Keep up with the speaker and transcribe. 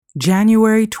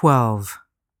January 12.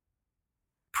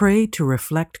 Pray to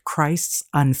reflect Christ's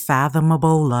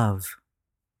unfathomable love.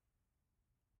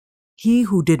 He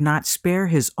who did not spare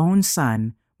his own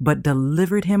Son, but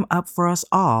delivered him up for us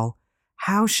all,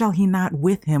 how shall he not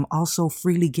with him also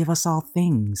freely give us all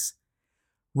things?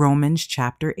 Romans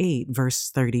chapter 8,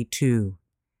 verse 32,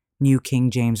 New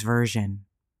King James Version.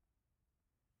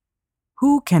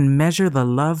 Who can measure the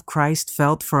love Christ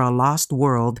felt for a lost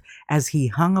world as he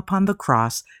hung upon the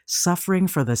cross, suffering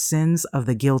for the sins of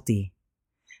the guilty?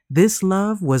 This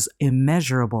love was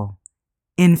immeasurable,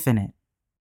 infinite.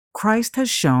 Christ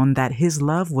has shown that his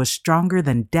love was stronger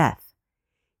than death.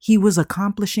 He was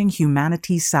accomplishing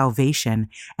humanity's salvation,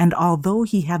 and although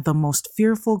he had the most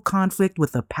fearful conflict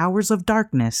with the powers of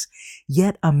darkness,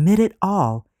 yet amid it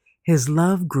all, his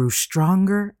love grew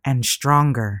stronger and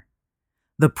stronger.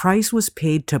 The price was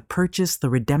paid to purchase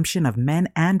the redemption of men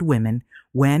and women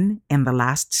when, in the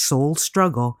last soul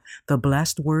struggle, the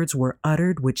blessed words were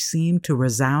uttered which seemed to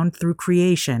resound through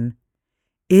creation,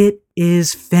 "It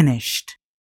is finished."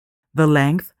 The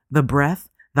length, the breadth,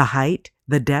 the height,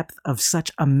 the depth of such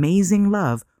amazing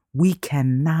love we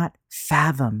cannot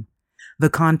fathom. The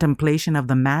contemplation of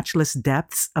the matchless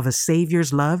depths of a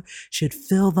Savior's love should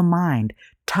fill the mind,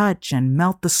 touch and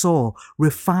melt the soul,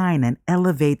 refine and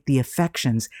elevate the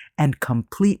affections, and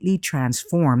completely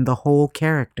transform the whole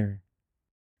character.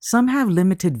 Some have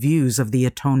limited views of the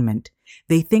atonement.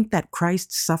 They think that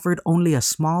Christ suffered only a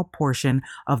small portion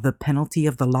of the penalty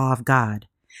of the law of God.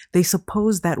 They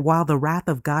suppose that while the wrath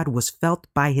of God was felt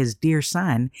by his dear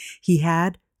Son, he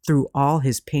had, through all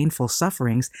his painful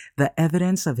sufferings, the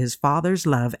evidence of his Father's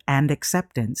love and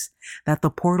acceptance, that the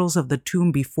portals of the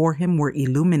tomb before him were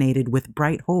illuminated with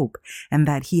bright hope, and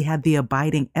that he had the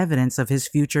abiding evidence of his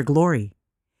future glory.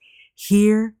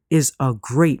 Here is a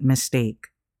great mistake.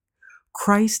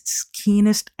 Christ's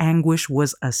keenest anguish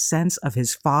was a sense of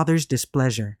his Father's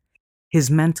displeasure. His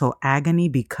mental agony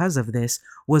because of this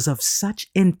was of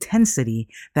such intensity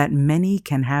that many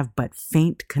can have but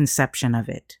faint conception of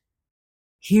it.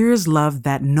 Here's love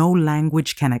that no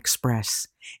language can express.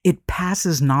 It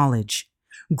passes knowledge.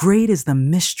 Great is the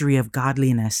mystery of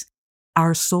godliness.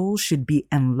 Our souls should be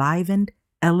enlivened,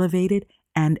 elevated,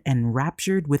 and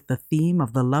enraptured with the theme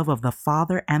of the love of the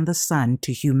Father and the Son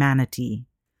to humanity.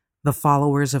 The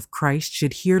followers of Christ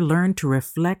should here learn to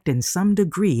reflect in some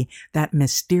degree that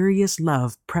mysterious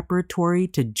love preparatory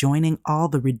to joining all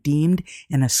the redeemed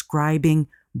in ascribing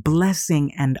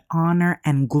blessing and honor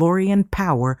and glory and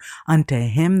power unto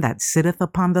him that sitteth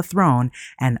upon the throne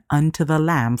and unto the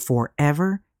Lamb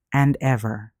forever and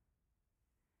ever.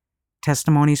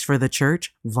 Testimonies for the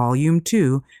Church, Volume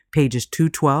 2, pages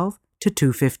 212 to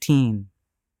 215.